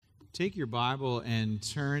take your Bible and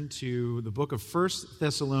turn to the book of 1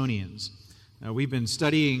 Thessalonians. We've been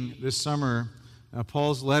studying this summer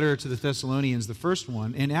Paul's letter to the Thessalonians, the first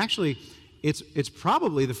one, and actually it's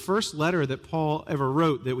probably the first letter that Paul ever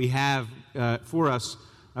wrote that we have for us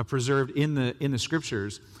preserved in the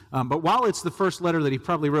Scriptures. But while it's the first letter that he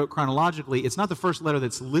probably wrote chronologically, it's not the first letter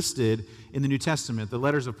that's listed in the New Testament. The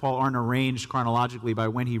letters of Paul aren't arranged chronologically by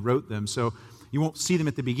when he wrote them, so you won't see them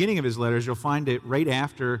at the beginning of his letters. You'll find it right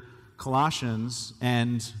after Colossians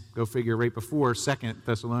and, go figure, right before 2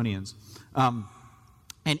 Thessalonians. And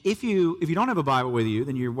if you don't have a Bible with you,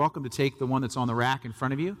 then you're welcome to take the one that's on the rack in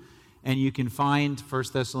front of you, and you can find 1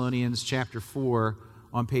 Thessalonians chapter 4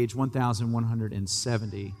 on page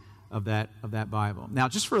 1170 of that Bible. Now,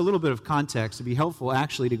 just for a little bit of context, it'd be helpful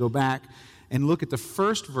actually to go back and look at the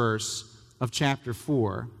first verse of chapter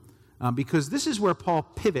 4, because this is where Paul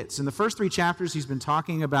pivots. In the first 3 chapters, he's been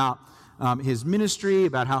talking about his ministry,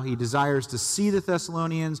 about how he desires to see the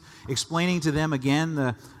Thessalonians, explaining to them again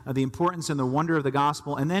the importance and the wonder of the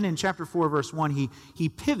gospel. And then in chapter 4, verse 1, he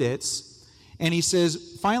pivots and he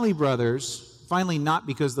says, finally, brothers, finally not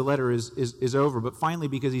because the letter is over, but finally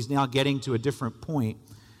because he's now getting to a different point.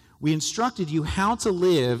 We instructed you how to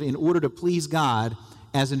live in order to please God,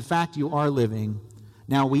 as in fact you are living.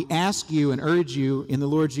 Now we ask you and urge you in the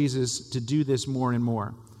Lord Jesus to do this more and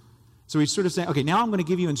more. So he's sort of saying, okay, now I'm going to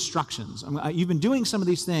give you instructions. You've been doing some of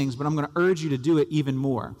these things, but I'm going to urge you to do it even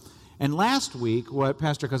more. And last week, what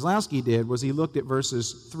Pastor Kozlowski did was he looked at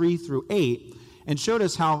verses 3 through 8 and showed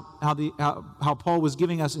us how Paul was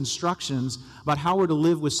giving us instructions about how we're to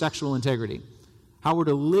live with sexual integrity, how we're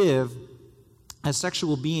to live as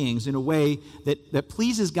sexual beings in a way that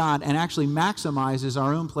pleases God and actually maximizes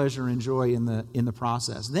our own pleasure and joy in the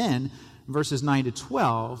process. Then, verses 9 to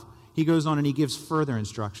 12, he goes on and he gives further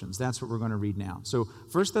instructions. That's what we're going to read now. So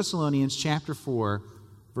 1 Thessalonians chapter 4,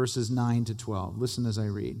 verses 9 to 12. Listen as I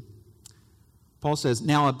read. Paul says,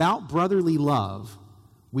 "Now about brotherly love,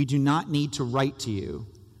 we do not need to write to you,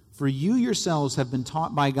 for you yourselves have been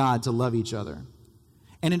taught by God to love each other.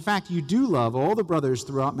 And in fact, you do love all the brothers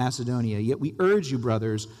throughout Macedonia, yet we urge you,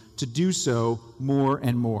 brothers, to do so more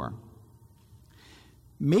and more.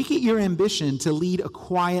 Make it your ambition to lead a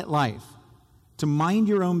quiet life, to mind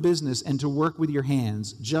your own business and to work with your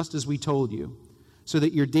hands, just as we told you, so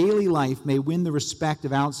that your daily life may win the respect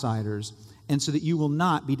of outsiders, and so that you will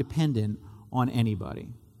not be dependent on anybody."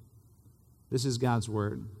 This is God's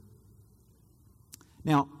word.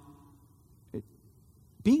 Now,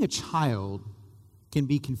 being a child can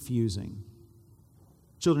be confusing.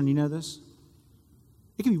 Children, you know this?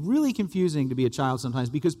 It can be really confusing to be a child sometimes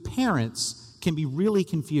because parents can be really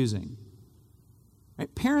confusing.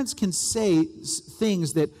 Right? Parents can say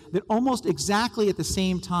things that almost exactly at the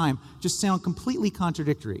same time just sound completely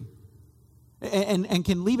contradictory, and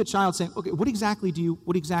can leave a child saying, "Okay, what exactly do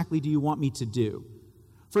you want me to do?"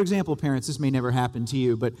 For example, parents, this may never happen to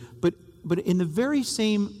you, but in the very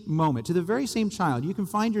same moment, to the very same child, you can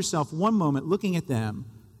find yourself one moment looking at them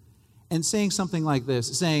and saying something like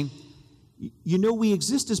this, saying, "You know, we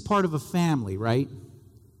exist as part of a family, right?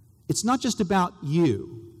 It's not just about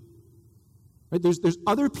you. Right? There's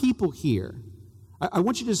other people here. I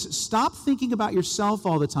want you to stop thinking about yourself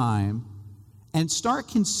all the time and start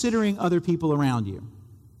considering other people around you."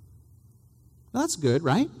 Well, that's good,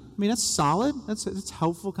 right? I mean, that's solid. That's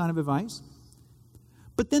helpful kind of advice.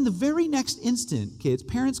 But then the very next instant, kids,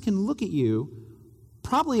 parents can look at you,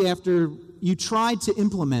 probably after you tried to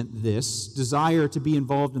implement this desire to be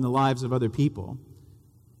involved in the lives of other people.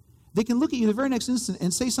 They can look at you the very next instant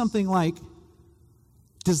and say something like,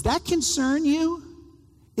 "Does that concern you?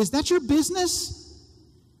 Is that your business?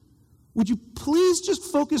 Would you please just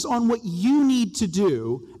focus on what you need to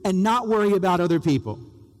do and not worry about other people?"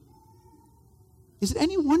 Is it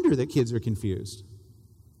any wonder that kids are confused?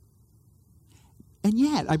 And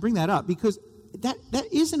yet, I bring that up because that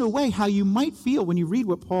is in a way how you might feel when you read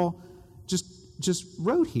what Paul just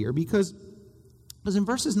wrote here, because in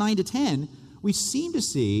verses 9 to 10, we seem to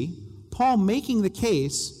see Paul making the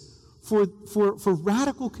case for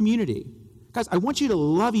radical community. Guys, I want you to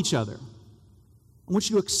love each other. I want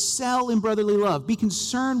you to excel in brotherly love. Be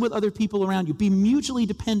concerned with other people around you. Be mutually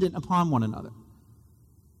dependent upon one another.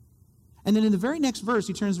 And then in the very next verse,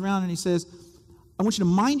 he turns around and he says, "I want you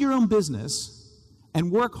to mind your own business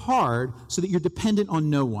and work hard so that you're dependent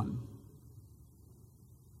on no one."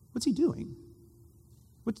 What's he doing?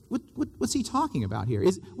 What's he talking about here?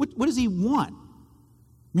 What does he want?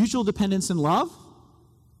 Mutual dependence and love?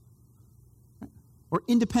 Or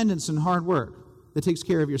independence and hard work that takes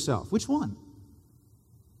care of yourself? Which one?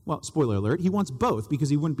 Well, spoiler alert, he wants both, because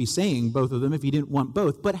he wouldn't be saying both of them if he didn't want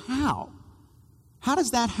both. But how? How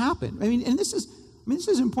does that happen? This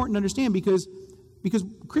is important to understand because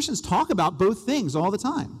Christians talk about both things all the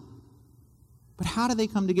time. But how do they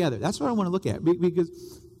come together? That's what I want to look at.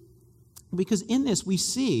 Because in this we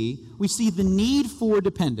see the need for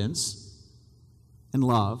dependence and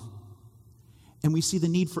love, and we see the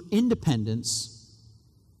need for independence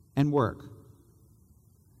and work.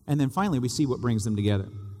 And then finally we see what brings them together.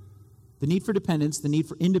 The need for dependence, the need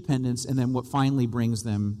for independence, and then what finally brings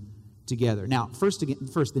them together. Now, first,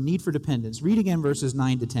 the need for dependence. Read again verses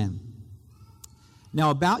 9 to 10. Now,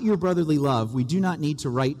 about your brotherly love, we do not need to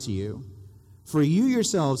write to you, for you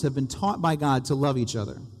yourselves have been taught by God to love each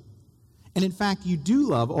other. And in fact, you do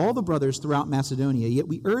love all the brothers throughout Macedonia, yet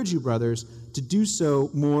we urge you, brothers, to do so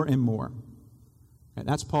more and more. Right,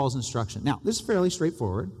 that's Paul's instruction. Now, this is fairly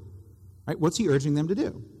straightforward. Right? What's he urging them to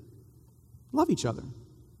do? Love each other.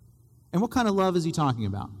 And what kind of love is he talking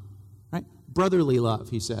about? Right? Brotherly love,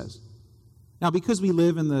 he says. Now, because we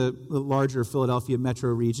live in the larger Philadelphia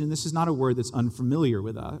metro region, this is not a word that's unfamiliar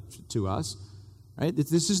to us. Right?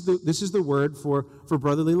 This is the word for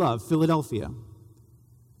brotherly love, Philadelphia.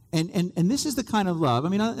 And this is the kind of love.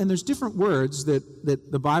 And there's different words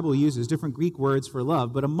that the Bible uses, different Greek words for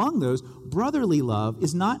love, but among those, brotherly love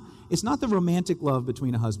it's not the romantic love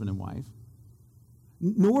between a husband and wife,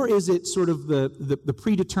 nor is it sort of the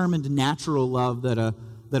predetermined natural love that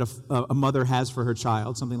a mother has for her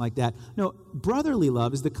child, something like that. No, brotherly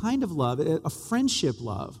love is the kind of love, a friendship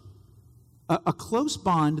love, a close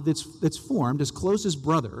bond that's formed as close as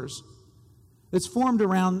brothers. It's formed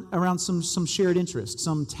around some shared interest,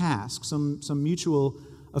 some task, some mutual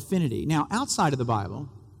affinity. Now, outside of the Bible,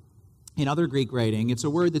 in other Greek writing, it's a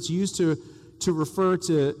word that's used to refer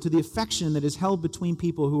to the affection that is held between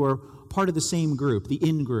people who are part of the same group, the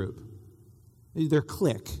in-group, their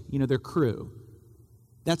clique, their crew.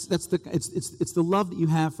 It's the love that you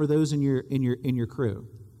have for those in your crew.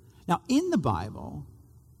 Now, in the Bible,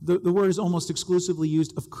 the word is almost exclusively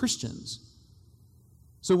used of Christians.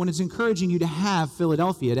 So when it's encouraging you to have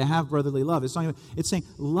Philadelphia, to have brotherly love, it's saying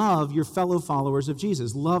love your fellow followers of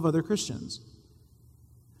Jesus, love other Christians.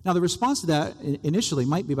 Now the response to that initially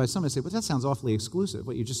might be by some to say, but that sounds awfully exclusive.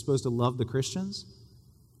 What, you're just supposed to love the Christians?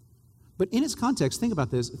 But in its context, think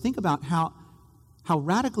about this. Think about how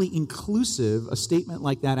radically inclusive a statement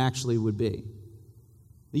like that actually would be.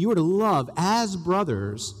 That you were to love as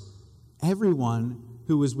brothers everyone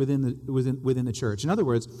who was within the church. In other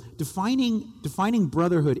words, defining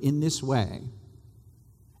brotherhood in this way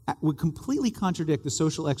would completely contradict the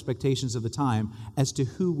social expectations of the time as to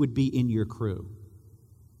who would be in your crew.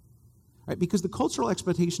 Right? Because the cultural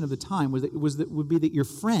expectation of the time would be that your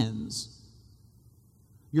friends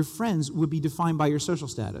would be defined by your social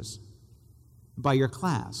status, by your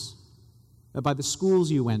class, by the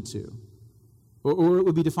schools you went to, or it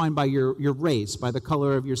would be defined by your race, by the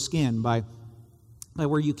color of your skin, by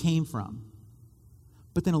where you came from.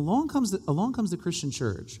 But then along comes the Christian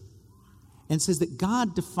church and says that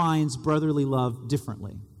God defines brotherly love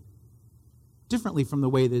differently from the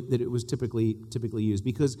way that it was typically used.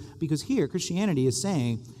 Because here, Christianity is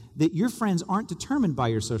saying that your friends aren't determined by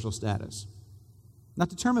your social status, not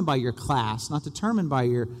determined by your class, not determined by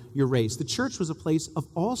your race. The church was a place of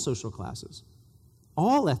all social classes,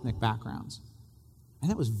 all ethnic backgrounds. And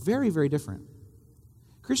that was very, very different.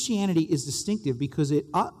 Christianity is distinctive because it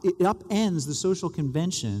upends the social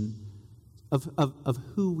convention of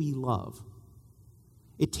who we love.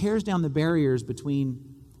 It tears down the barriers between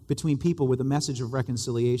people with a message of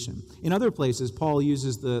reconciliation. In other places, Paul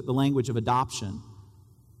uses the language of adoption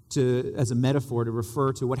as a metaphor to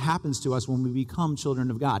refer to what happens to us when we become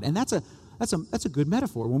children of God. And that's a good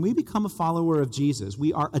metaphor. When we become a follower of Jesus,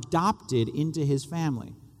 we are adopted into his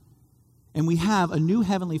family. And we have a new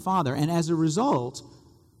heavenly Father, and as a result,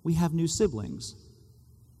 we have new siblings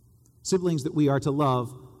that we are to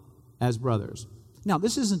love as brothers. Now,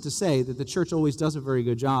 this isn't to say that the church always does a very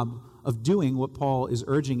good job of doing what Paul is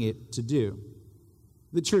urging it to do.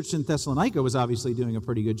 The church in Thessalonica was obviously doing a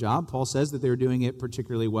pretty good job. Paul says that they're doing it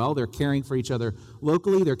particularly well. They're caring for each other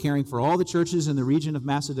locally. They're caring for all the churches in the region of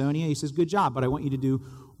Macedonia. He says, good job, but I want you to do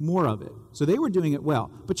more of it. So they were doing it well.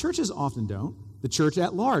 But churches often don't. The church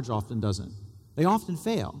at large often doesn't. They often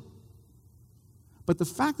fail. But the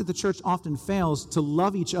fact that the church often fails to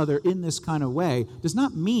love each other in this kind of way does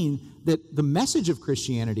not mean that the message of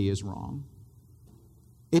Christianity is wrong.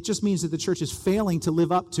 It just means that the church is failing to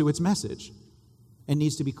live up to its message and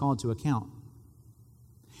needs to be called to account.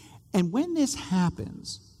 And when this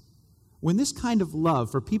happens, when this kind of love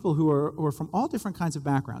for people who are from all different kinds of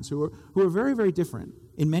backgrounds, who are very, very different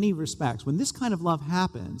in many respects, when this kind of love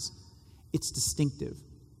happens, it's distinctive.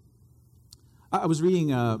 I was reading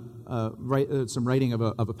some writing of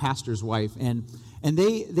a pastor's wife, and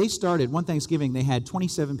they started one Thanksgiving. They had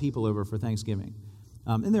 27 people over for Thanksgiving,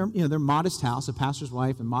 and they're modest house, a pastor's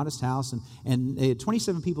wife, and modest house, and they had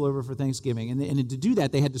 27 people over for Thanksgiving, and to do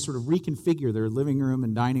that they had to sort of reconfigure their living room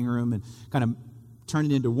and dining room and kind of turn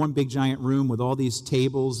it into one big giant room with all these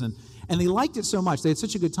tables, and they liked it so much, they had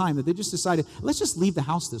such a good time that they just decided, let's just leave the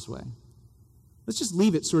house this way. Let's just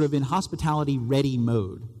leave it sort of in hospitality ready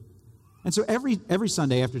mode. And so every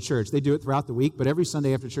Sunday after church, they do it throughout the week, but every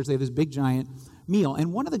Sunday after church, they have this big giant meal.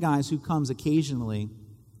 And one of the guys who comes occasionally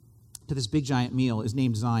to this big giant meal is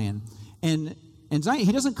named Zion. And Zion,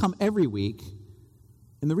 he doesn't come every week.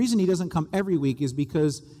 And the reason he doesn't come every week is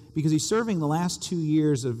because he's serving the last 2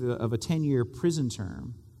 years of a 10-year prison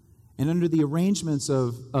term. And under the arrangements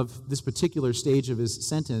of this particular stage of his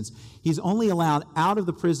sentence, he's only allowed out of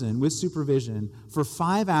the prison with supervision for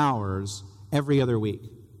 5 hours every other week.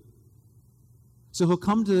 So he'll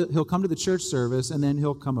come to the church service, and then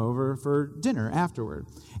he'll come over for dinner afterward.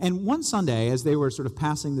 And one Sunday, as they were sort of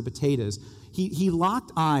passing the potatoes, he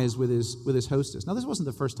locked eyes with his hostess. Now, this wasn't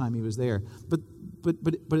the first time he was there,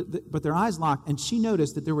 but their eyes locked, and she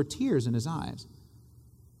noticed that there were tears in his eyes.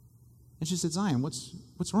 And she said, "Zion,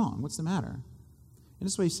 what's wrong? What's the matter?" And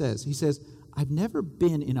this is what he says. He says, "I've never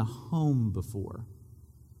been in a home before.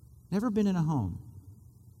 Never been in a home.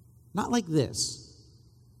 Not like this.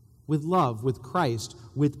 With love, with Christ,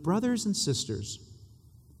 with brothers and sisters,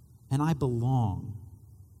 and I belong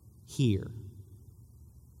here."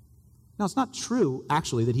 Now, it's not true,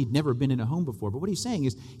 actually, that he'd never been in a home before, but what he's saying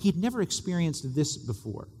is he'd never experienced this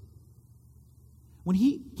before. When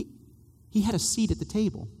he had a seat at the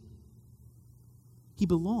table, he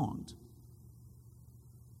belonged.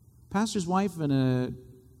 Pastor's wife and a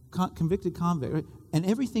convicted convict, right? And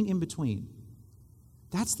everything in between.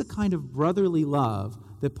 That's the kind of brotherly love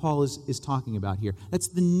that Paul is talking about here. That's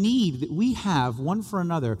the need that we have one for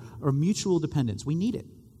another, or mutual dependence. We need it.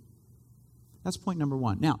 That's point number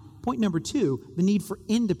one. Now, point number two, the need for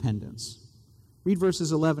independence. Read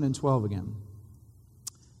verses 11 and 12 again.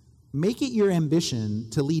 "Make it your ambition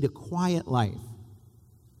to lead a quiet life,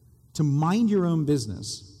 to mind your own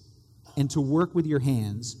business, and to work with your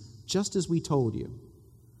hands, just as we told you,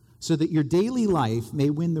 so that your daily life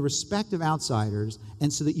may win the respect of outsiders,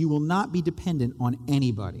 and so that you will not be dependent on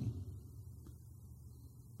anybody."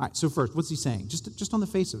 All right, so first, what's he saying? Just on the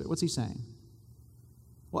face of it, what's he saying?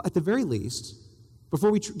 Well, at the very least,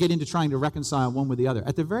 before we get into trying to reconcile one with the other,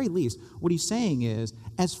 at the very least, what he's saying is,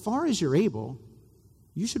 as far as you're able,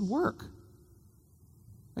 you should work.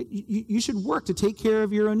 Right? You should work to take care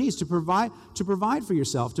of your own needs, to provide for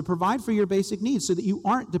yourself, to provide for your basic needs, so that you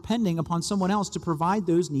aren't depending upon someone else to provide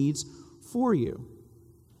those needs for you.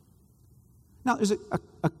 Now, there's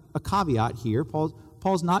a caveat here.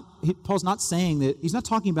 Paul's not saying that, he's not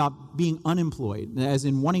talking about being unemployed, as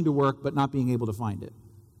in wanting to work but not being able to find it.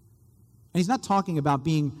 And he's not talking about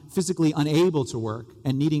being physically unable to work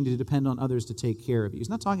and needing to depend on others to take care of you. He's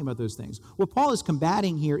not talking about those things. What Paul is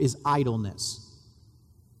combating here is idleness.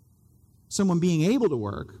 Someone being able to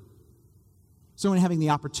work, someone having the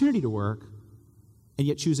opportunity to work, and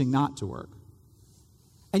yet choosing not to work.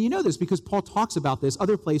 And you know this because Paul talks about this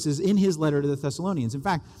other places in his letter to the Thessalonians. In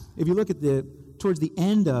fact, if you look at towards the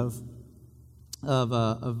end of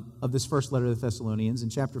this first letter to the Thessalonians, in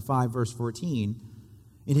chapter 5, verse 14,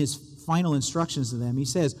 in his final instructions to them, he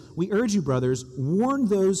says, "We urge you, brothers, warn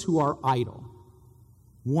those who are idle.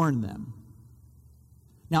 Warn them."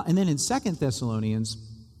 Now, and then in 2 Thessalonians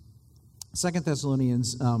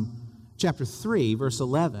chapter 3, verse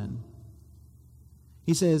 11,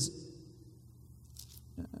 he says,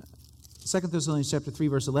 2 Thessalonians chapter 3,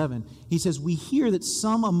 verse 11, he says, "We hear that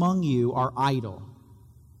some among you are idle.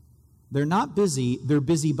 They're not busy, they're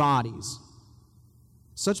busybodies.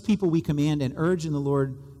 Such people we command and urge in the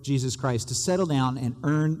Lord Jesus Christ to settle down and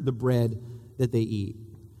earn the bread that they eat."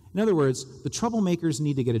 In other words, the troublemakers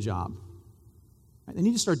need to get a job. Right? They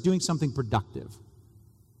need to start doing something productive.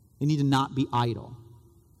 They need to not be idle.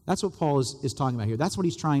 That's what Paul is talking about here. That's what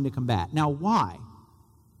he's trying to combat. Now, why?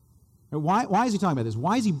 Why is he talking about this?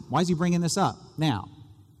 Why is he bringing this up now?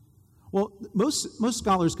 Well, most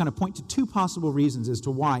scholars kind of point to two possible reasons as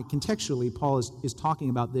to why, contextually, Paul is talking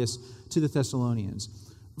about this to the Thessalonians.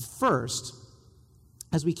 First,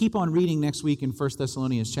 as we keep on reading next week in 1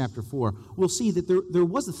 Thessalonians chapter 4, we'll see that there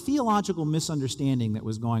was a theological misunderstanding that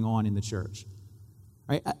was going on in the church.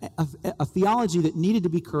 Right? A theology that needed to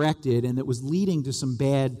be corrected and that was leading to some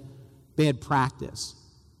bad practice.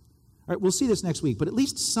 All right, we'll see this next week, but at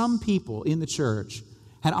least some people in the church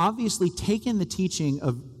had obviously taken the teaching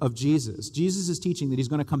of Jesus. Jesus is teaching that he's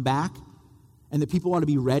going to come back and that people ought to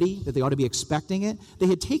be ready, that they ought to be expecting it. They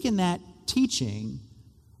had taken that teaching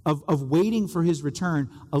of waiting for his return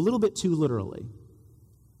a little bit too literally.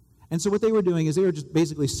 And so what they were doing is they were just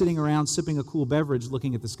basically sitting around sipping a cool beverage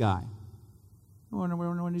looking at the sky. I wonder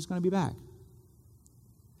when he's going to be back.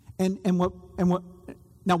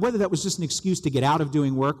 Now, whether that was just an excuse to get out of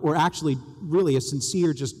doing work or actually really a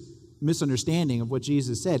sincere just misunderstanding of what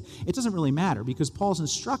Jesus said, it doesn't really matter, because Paul's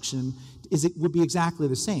instruction would be exactly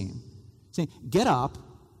the same. Saying, get up,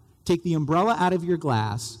 take the umbrella out of your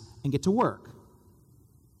glass, and get to work.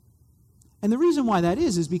 And the reason why that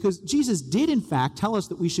is because Jesus did, in fact, tell us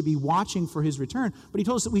that we should be watching for his return, but he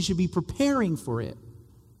told us that we should be preparing for it.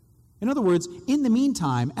 In other words, in the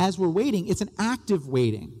meantime, as we're waiting, it's an active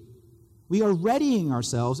waiting. We are readying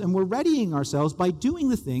ourselves, and we're readying ourselves by doing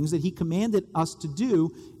the things that he commanded us to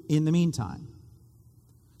do in the meantime.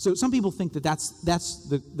 So some people think that that's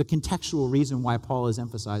the contextual reason why Paul is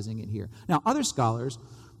emphasizing it here. Now, other scholars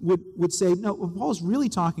would say, no, what Paul's really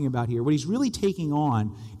talking about here, what he's really taking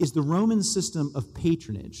on, is the Roman system of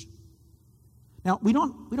patronage. Now, we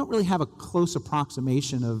don't really have a close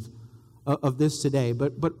approximation of this today,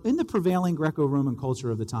 but in the prevailing Greco-Roman culture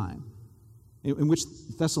of the time, in which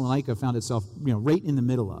Thessalonica found itself, right in the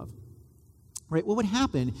middle of, right? What would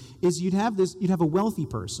happen is you'd have a wealthy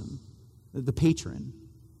person, the patron,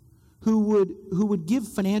 who would give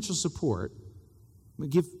financial support, would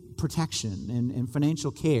give protection and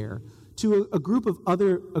financial care to a group of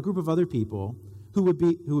other people who would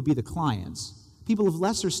be the clients, people of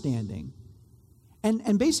lesser standing,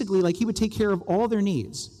 and basically, like, he would take care of all their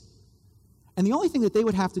needs, and the only thing that they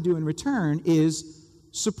would have to do in return is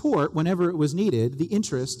support, whenever it was needed, the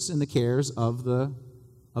interests and the cares of the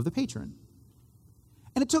patron.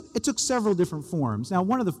 And it took several different forms. Now,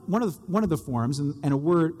 one of the forms and a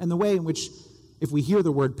word and the way in which, if we hear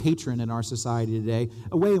the word patron in our society today,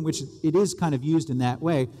 a way in which it is kind of used in that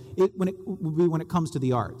way, when it comes to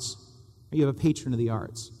the arts. You have a patron of the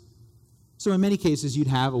arts. So in many cases, you'd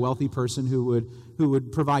have a wealthy person who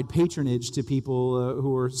would provide patronage to people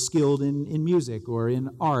who are skilled in music or in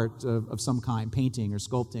art of some kind, painting or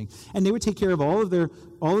sculpting, and they would take care of all of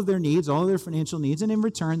their needs, all of their financial needs, and in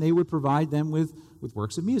return, they would provide them with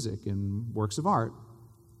works of music and works of art.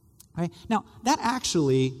 Right? Now, that's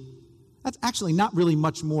actually not really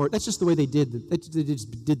much more. That's just the way they did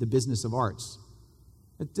the business of arts.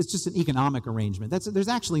 It's just an economic arrangement. There's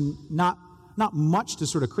actually not much to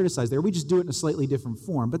sort of criticize there. We just do it in a slightly different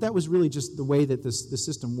form. But that was really just the way that the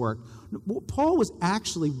system worked. What Paul was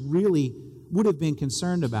actually really would have been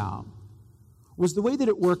concerned about was the way that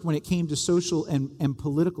it worked when it came to social and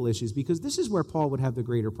political issues, because this is where Paul would have the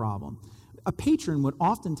greater problem. A patron would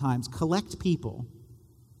oftentimes collect people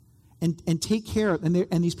and take care of,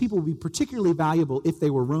 and these people would be particularly valuable if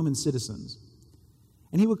they were Roman citizens.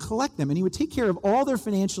 And he would collect them, and he would take care of all their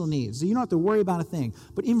financial needs, so you don't have to worry about a thing.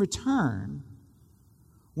 But in return,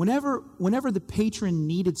 whenever the patron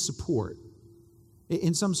needed support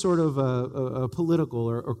in some sort of a political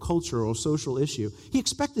or cultural or social issue, he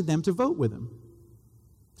expected them to vote with him,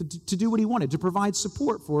 to do what he wanted, to provide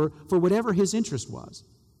support for whatever his interest was.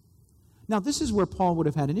 Now, this is where Paul would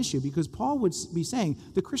have had an issue, because Paul would be saying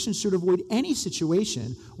the Christians should avoid any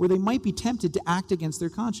situation where they might be tempted to act against their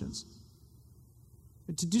conscience,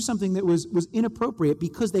 to do something that was inappropriate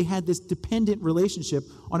because they had this dependent relationship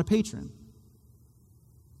on a patron.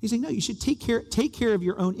 He's saying, no, you should take care of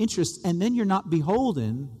your own interests, and then you're not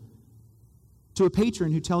beholden to a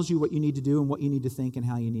patron who tells you what you need to do and what you need to think and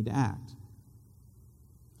how you need to act.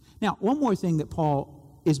 Now, one more thing that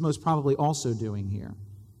Paul is most probably also doing here.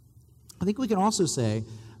 I think we can also say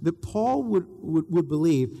that Paul would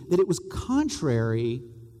believe that it was contrary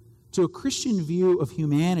to a Christian view of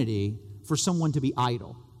humanity for someone to be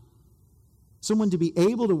idle. Someone to be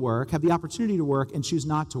able to work, have the opportunity to work, and choose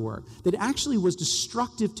not to work. That actually was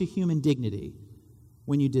destructive to human dignity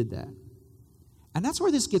when you did that. And that's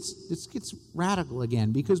where this gets radical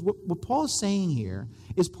again, because what Paul is saying here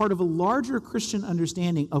is part of a larger Christian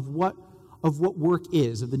understanding of what work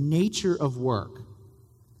is, of the nature of work.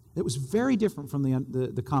 That was very different from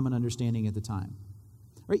the common understanding at the time.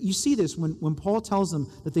 Right? You see this when Paul tells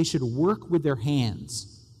them that they should work with their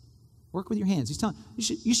hands. Work with your hands. He's telling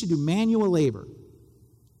you should do manual labor.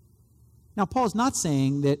 Now, Paul's not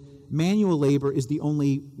saying that manual labor is the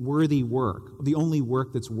only worthy work, the only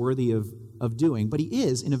work that's worthy of doing, but he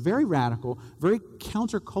is, in a very radical, very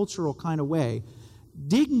countercultural kind of way,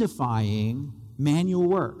 dignifying manual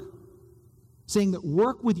work, saying that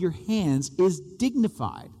work with your hands is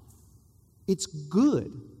dignified. It's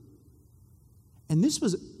good. And this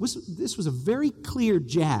was a very clear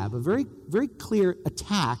jab, a very, very clear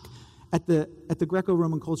attack at the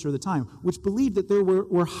Greco-Roman culture of the time, which believed that there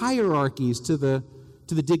were hierarchies to the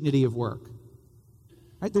dignity of work.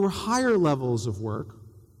 Right? There were higher levels of work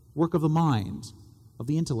of the mind, of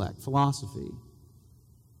the intellect, philosophy,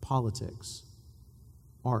 politics,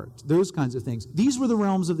 art, those kinds of things. These were the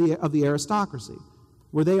realms of the aristocracy,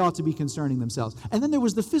 where they ought to be concerning themselves. And then there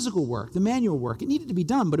was the physical work, the manual work. It needed to be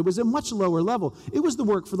done, but it was a much lower level. It was the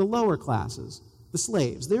work for the lower classes, the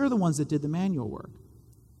slaves. They're the ones that did the manual work.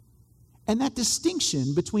 And that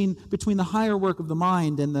distinction between the higher work of the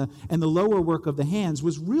mind and the lower work of the hands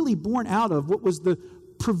was really born out of what was the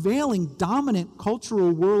prevailing dominant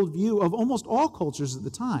cultural worldview of almost all cultures at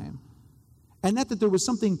the time. And that there was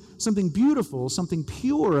something beautiful, something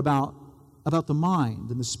pure about the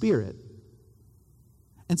mind and the spirit,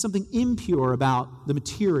 and something impure about the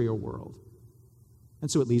material world. And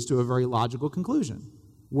so it leads to a very logical conclusion.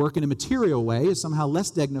 Work in a material way is somehow less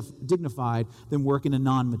dignified than work in a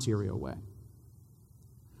non-material way.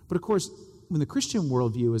 But of course, when the Christian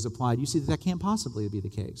worldview is applied, you see that can't possibly be the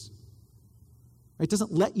case. It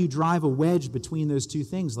doesn't let you drive a wedge between those two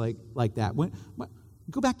things like that.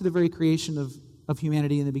 Go back to the very creation of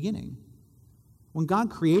humanity in the beginning. When God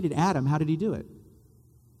created Adam, how did he do it?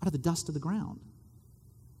 Out of the dust of the ground.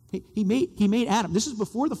 He made Adam. This is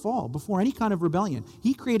before the fall, before any kind of rebellion.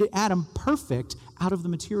 He created Adam perfect out of the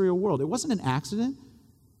material world. It wasn't an accident.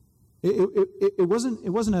 It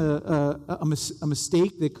wasn't a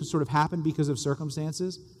mistake that could sort of happen because of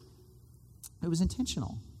circumstances. It was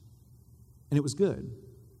intentional, and it was good.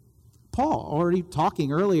 Paul, already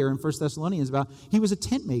talking earlier in 1 Thessalonians about, he was a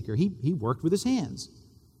tent maker. He worked with his hands.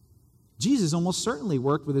 Jesus almost certainly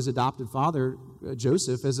worked with his adopted father,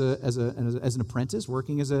 Joseph, as an apprentice,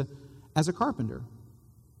 working as a carpenter.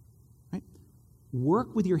 Right?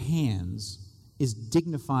 Work with your hands is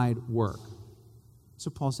dignified work. That's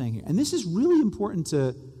what Paul's saying here. And this is really important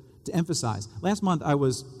to emphasize. Last month, I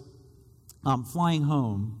was flying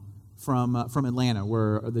home from Atlanta,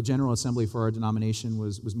 where the General Assembly for our denomination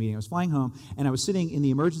was meeting. I was flying home, and I was sitting in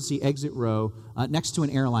the emergency exit row next to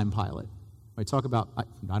an airline pilot. I talk about,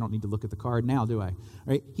 I don't need to look at the card now, do I?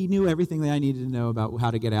 Right? He knew everything that I needed to know about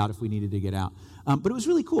how to get out if we needed to get out. But it was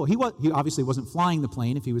really cool. He obviously wasn't flying the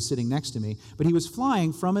plane if he was sitting next to me, but he was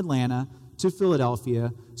flying from Atlanta to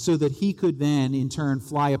Philadelphia so that he could then, in turn,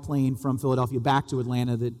 fly a plane from Philadelphia back to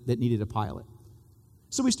Atlanta that needed a pilot.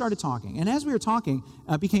 So we started talking. And as we were talking,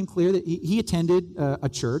 it became clear that he attended a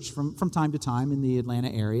church from time to time in the Atlanta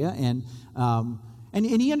area, and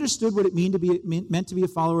he understood what it meant to be a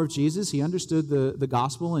follower of Jesus. He understood the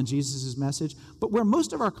gospel and Jesus' message. But where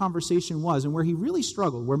most of our conversation was, and where he really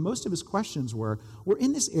struggled, where most of his questions was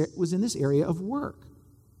in this area of work.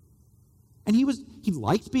 And he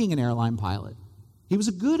liked being an airline pilot. He was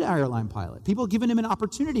a good airline pilot. People had given him an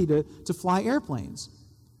opportunity to fly airplanes.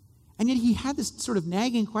 And yet he had this sort of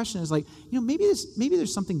nagging question. It's like, maybe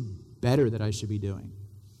there's something better that I should be doing.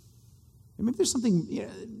 Maybe there's something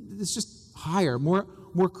that's just higher, more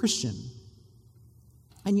Christian.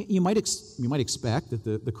 And you might expect that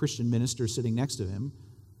the Christian minister sitting next to him,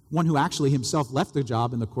 one who actually himself left the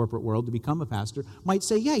job in the corporate world to become a pastor, might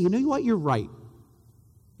say, yeah, you know what, you're right.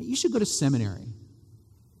 You should go to seminary.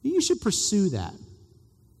 You should pursue that.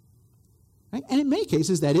 Right? And in many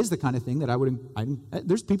cases, that is the kind of thing that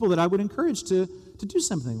there's people that I would encourage to do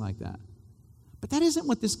something like that. But that isn't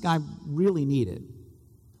what this guy really needed.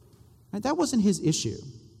 Right? That wasn't his issue.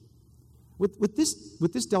 What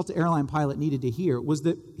this Delta airline pilot needed to hear was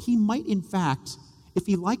that he might, in fact, if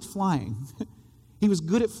he liked flying, he was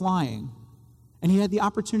good at flying, and he had the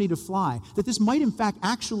opportunity to fly, that this might, in fact,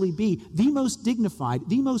 actually be the most dignified,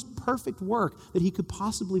 the most perfect work that he could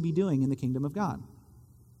possibly be doing in the kingdom of God.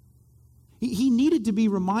 He needed to be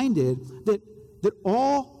reminded that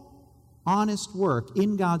all honest work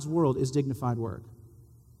in God's world is dignified work.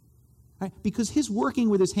 Right? Because his working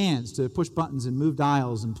with his hands to push buttons and move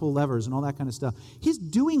dials and pull levers and all that kind of stuff, his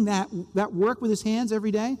doing that work with his hands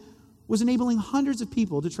every day was enabling hundreds of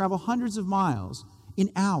people to travel hundreds of miles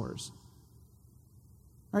in hours.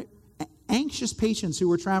 Right? Anxious patients who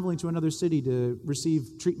were traveling to another city to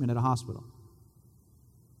receive treatment at a hospital.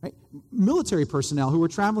 Right? Military personnel who were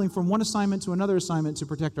traveling from one assignment to another assignment to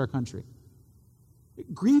protect our country.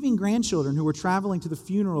 Grieving grandchildren who were traveling to the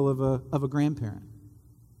funeral of a grandparent.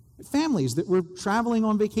 Families that were traveling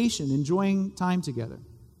on vacation, enjoying time together.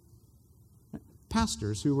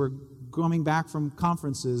 Pastors who were coming back from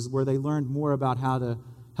conferences where they learned more about how to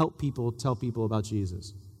help people, tell people about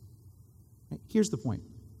Jesus. Here's the point.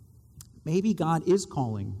 Maybe God is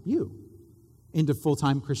calling you into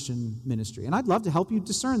full-time Christian ministry. And I'd love to help you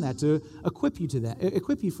discern that, to equip you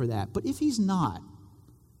for that. But if he's not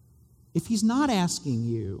asking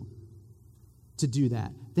you to do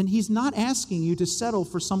that, then he's not asking you to settle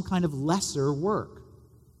for some kind of lesser work.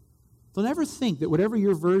 Don't ever think that whatever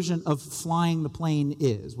your version of flying the plane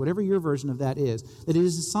is, whatever your version of that is, that it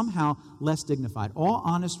is somehow less dignified. All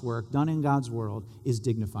honest work done in God's world is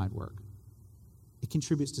dignified work. It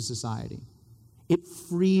contributes to society. It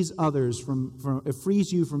frees others it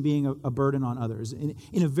frees you from being a burden on others.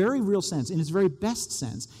 In a very real sense, in its very best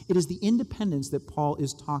sense, it is the independence that Paul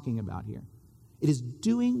is talking about here. It is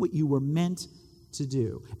doing what you were meant to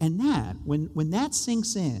do. And that, when that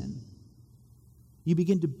sinks in, you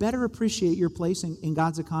begin to better appreciate your place in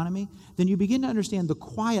God's economy, then you begin to understand the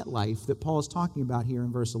quiet life that Paul is talking about here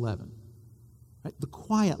in verse 11. Right? The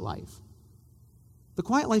quiet life. The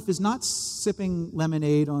quiet life is not sipping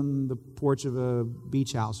lemonade on the porch of a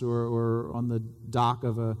beach house or on the dock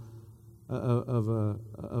of a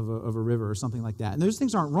river or something like that. And those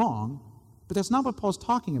things aren't wrong, but that's not what Paul's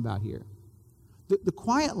talking about here. The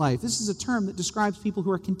quiet life, this is a term that describes people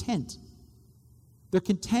who are content. They're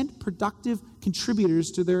content, productive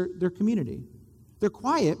contributors to their community. They're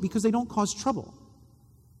quiet because they don't cause trouble.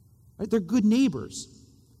 Right? They're good neighbors.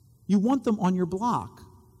 You want them on your block.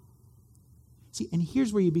 See, and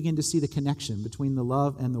here's where you begin to see the connection between the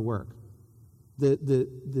love and the work. The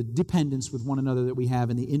dependence with one another that we have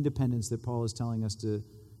and the independence that Paul is telling us to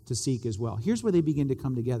seek as well. Here's where they begin to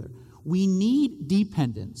come together. We need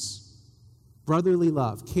dependence, brotherly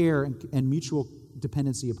love, care, and mutual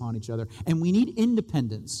dependency upon each other. And we need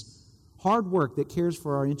independence, hard work that cares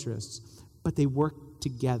for our interests, but they work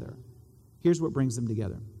together. Here's what brings them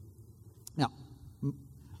together. Now,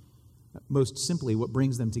 most simply, what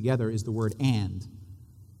brings them together is the word "and."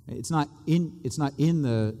 It's not in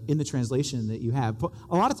the translation that you have.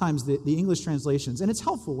 A lot of times the English translations, and it's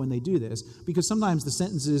helpful when they do this, because sometimes the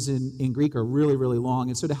sentences in Greek are really, really long,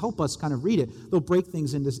 and so to help us kind of read it, they'll break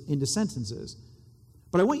things into sentences.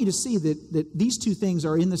 But I want you to see that these two things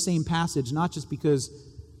are in the same passage, not just because,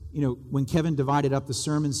 when Kevin divided up the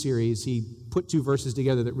sermon series, he put two verses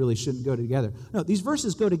together that really shouldn't go together. No, these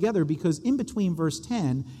verses go together because in between verse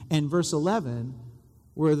 10 and verse 11,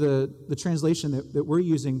 where the translation that we're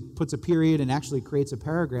using puts a period and actually creates a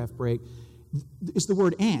paragraph break, is the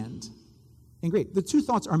word "and" in Greek. The two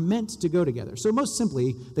thoughts are meant to go together. So most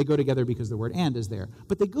simply, they go together because the word "and" is there.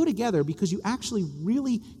 But they go together because you actually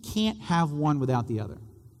really can't have one without the other.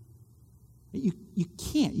 You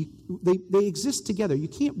can't. They exist together. You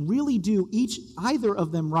can't really do either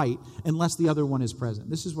of them right unless the other one is present.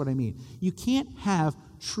 This is what I mean. You can't have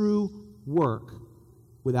true work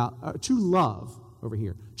without true love over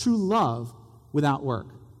here. True love without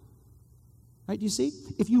work. Right? Do you see?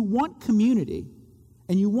 If you want community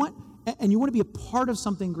and you want to be a part of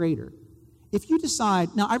something greater, if you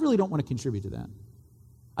decide, now I really don't want to contribute to that.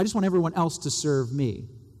 I just want everyone else to serve me.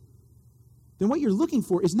 Then what you're looking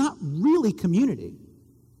for is not really community.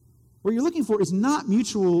 What you're looking for is not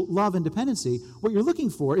mutual love and dependency. What you're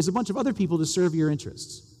looking for is a bunch of other people to serve your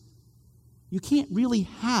interests. You can't really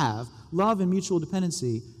have love and mutual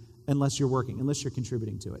dependency unless you're working, unless you're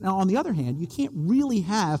contributing to it. Now, on the other hand, you can't really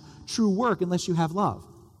have true work unless you have love.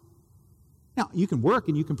 Now, you can work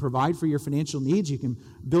and you can provide for your financial needs. You can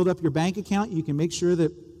build up your bank account. You can make sure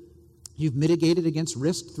that you've mitigated against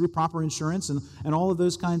risk through proper insurance and all of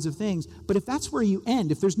those kinds of things. But if that's where you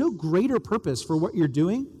end, if there's no greater purpose for what you're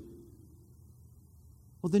doing,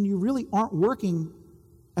 well, then you really aren't working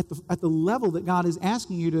at the level that God is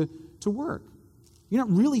asking you to work. You're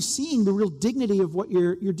not really seeing the real dignity of what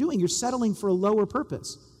you're doing. You're settling for a lower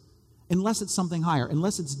purpose, unless it's something higher,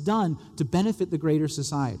 unless it's done to benefit the greater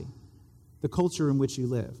society, the culture in which you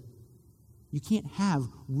live. You can't have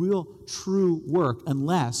real, true work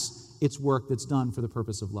unless it's work that's done for the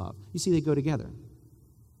purpose of love. You see, they go together.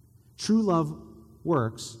 True love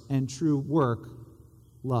works, and true work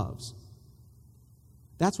loves.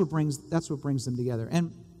 That's what brings them together.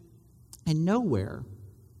 And nowhere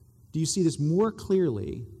do you see this more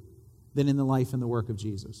clearly than in the life and the work of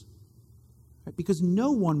Jesus. Right? Because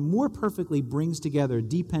no one more perfectly brings together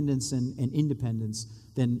dependence and independence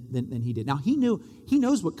than he did. Now, he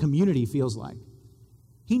knows what community feels like.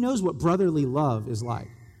 He knows what brotherly love is like.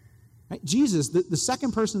 Right? Jesus, the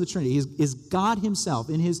second person of the Trinity, is God himself.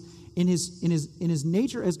 In his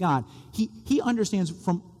nature as God, he understands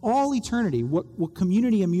from all eternity what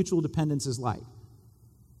community and mutual dependence is like.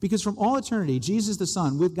 Because from all eternity, Jesus the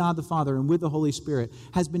Son, with God the Father and with the Holy Spirit,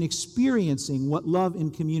 has been experiencing what love in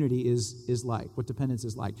community is like, what dependence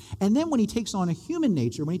is like. And then when he takes on a human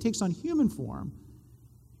nature, when he takes on human form,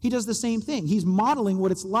 he does the same thing. He's modeling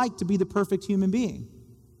what it's like to be the perfect human being.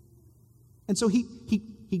 And so he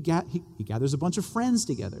gathers a bunch of friends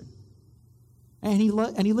together. And he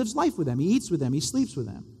lives life with them. He eats with them. He sleeps with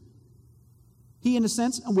them. He, in a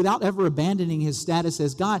sense, without ever abandoning his status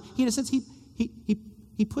as God, he, in a sense,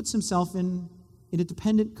 he puts himself in a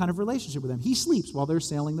dependent kind of relationship with them. He sleeps while they're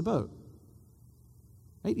sailing the boat.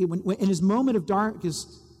 Right? When in his moment of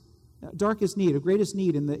darkest need, of greatest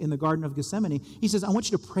need in the Garden of Gethsemane, he says, I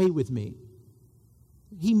want you to pray with me.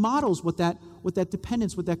 He models what that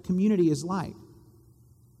dependence, what that community is like.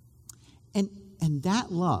 And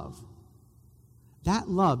that love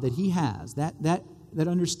that he has, that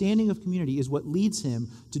understanding of community is what leads him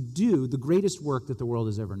to do the greatest work that the world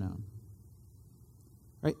has ever known.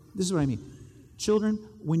 Right? This is what I mean. Children,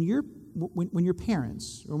 when your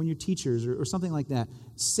parents or when your teachers or something like that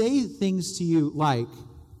say things to you like,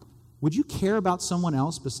 would you care about someone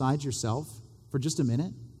else besides yourself for just a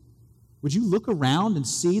minute? Would you look around and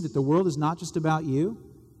see that the world is not just about you?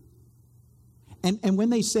 And when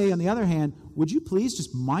they say, on the other hand, would you please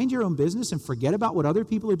just mind your own business and forget about what other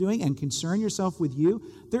people are doing and concern yourself with you?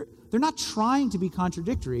 They're not trying to be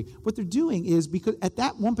contradictory. What they're doing is, because at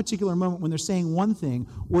that one particular moment when they're saying one thing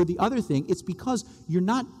or the other thing, it's because you're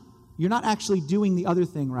not actually doing the other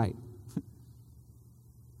thing right.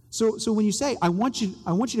 So when you say, I want you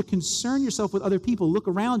to concern yourself with other people, look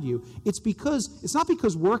around you, it's not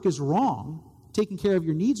because work is wrong, taking care of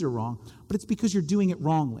your needs are wrong, but it's because you're doing it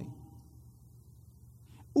wrongly.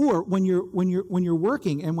 Or when you're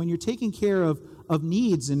working and when you're taking care of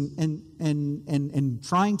needs and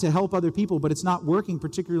trying to help other people, but it's not working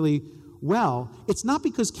particularly well, it's not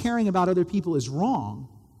because caring about other people is wrong.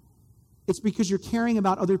 It's because you're caring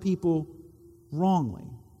about other people wrongly.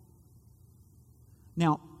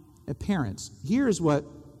 Now, parents, here's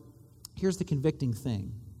the convicting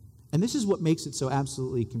thing. And this is what makes it so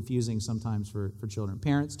absolutely confusing sometimes for children.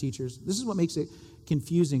 Parents, teachers, this is what makes it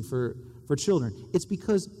confusing for children. It's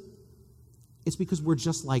because we're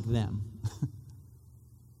just like them.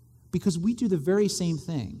 Because we do the very same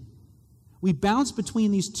thing. We bounce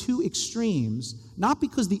between these two extremes, not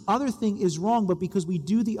because the other thing is wrong, but because we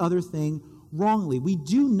do the other thing wrongly. We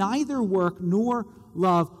do neither work nor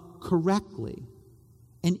love correctly.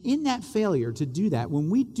 And in that failure to do that, when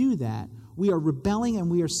we do that, we are rebelling and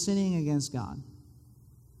we are sinning against God.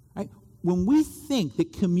 Right? When we think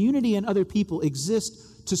that community and other people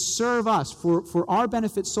exist to serve us for our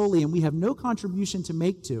benefit solely and we have no contribution to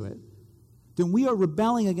make to it, then we are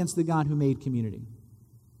rebelling against the God who made community.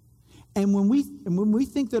 And when we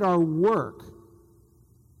think that our work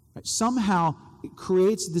somehow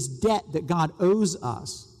creates this debt that God owes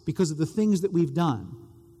us because of the things that we've done,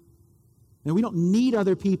 and we don't need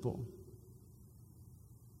other people,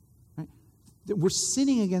 right? That we're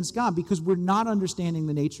sinning against God because we're not understanding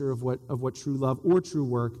the nature of what true love or true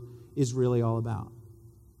work is really all about.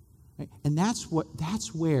 Right? And that's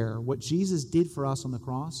where what Jesus did for us on the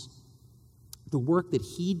cross, the work that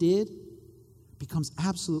he did, becomes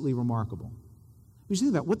absolutely remarkable. You think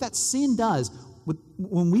about what that sin does.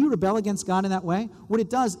 When we rebel against God in that way, what it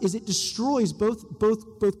does is it destroys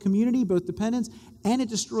both community, both dependence, and it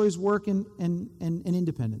destroys work and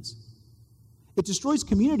independence. It destroys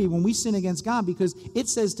community when we sin against God because it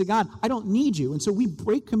says to God, I don't need you. And so we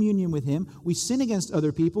break communion with him. We sin against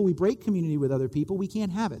other people. We break community with other people. We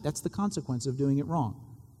can't have it. That's the consequence of doing it wrong.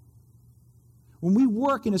 When we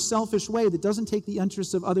work in a selfish way that doesn't take the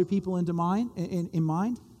interests of other people in mind,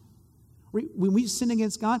 when we sin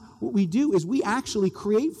against God, what we do is we actually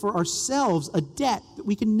create for ourselves a debt that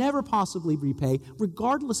we can never possibly repay,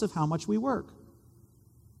 regardless of how much we work.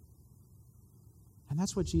 And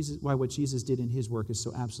that's why what Jesus did in his work is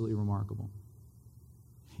so absolutely remarkable.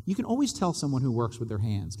 You can always tell someone who works with their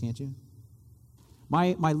hands, can't you?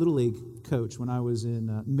 My Little League coach, when I was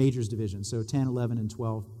in Majors Division, so 10, 11, and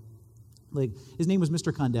 12, his name was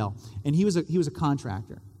Mr. Condell, and he was a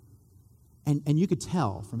contractor. And you could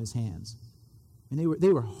tell from his hands. And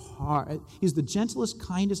they were hard. He's the gentlest,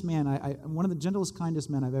 kindest man, one of the gentlest, kindest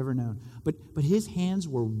men I've ever known. But his hands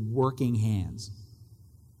were working hands.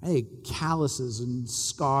 Hey, calluses and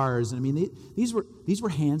scars. And I mean, these were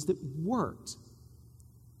hands that worked.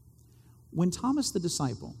 When Thomas the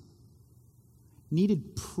disciple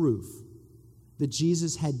needed proof that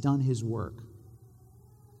Jesus had done his work,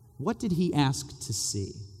 what did he ask to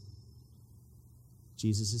see?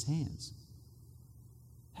 Jesus' hands.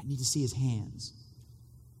 I need to see his hands.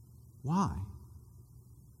 Why?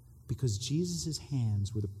 Because Jesus'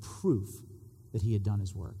 hands were the proof that he had done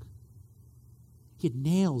his work. He had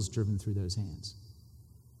nails driven through those hands.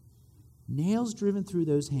 Nails driven through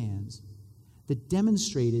those hands that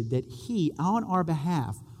demonstrated that he, on our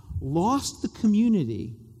behalf, lost the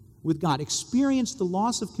community with God, experienced the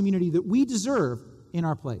loss of community that we deserve in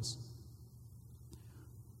our place.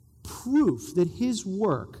 Proof that his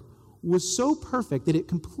work was so perfect that it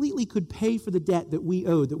completely could pay for the debt that we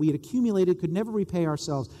owed, that we had accumulated, could never repay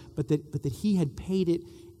ourselves, but that he had paid it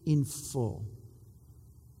in full.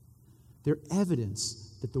 They're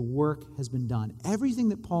evidence that the work has been done. Everything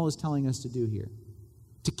that Paul is telling us to do here,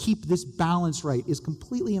 to keep this balance right, is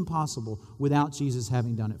completely impossible without Jesus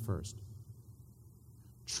having done it first.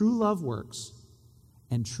 True love works,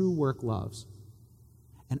 and true work loves.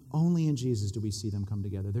 And only in Jesus do we see them come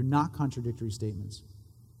together. They're not contradictory statements.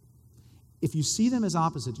 If you see them as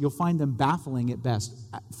opposites, you'll find them baffling at best,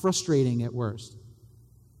 frustrating at worst.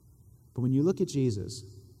 But when you look at Jesus,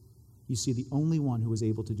 you see the only one who was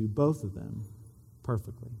able to do both of them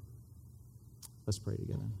perfectly. Let's pray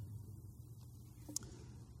together.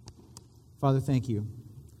 Father, thank you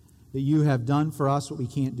that you have done for us what we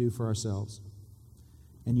can't do for ourselves.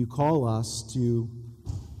 And you call us to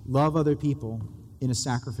love other people in a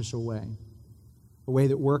sacrificial way, a way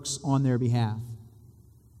that works on their behalf.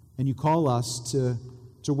 And you call us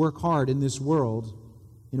to work hard in this world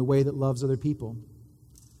in a way that loves other people.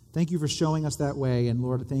 Thank you for showing us that way, and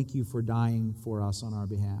Lord, thank you for dying for us on our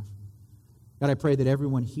behalf. God, I pray that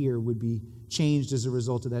everyone here would be changed as a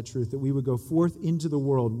result of that truth, that we would go forth into the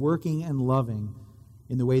world working and loving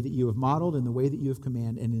in the way that you have modeled, in the way that you have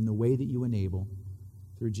commanded, and in the way that you enable,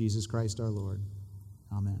 through Jesus Christ our Lord.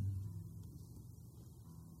 Amen.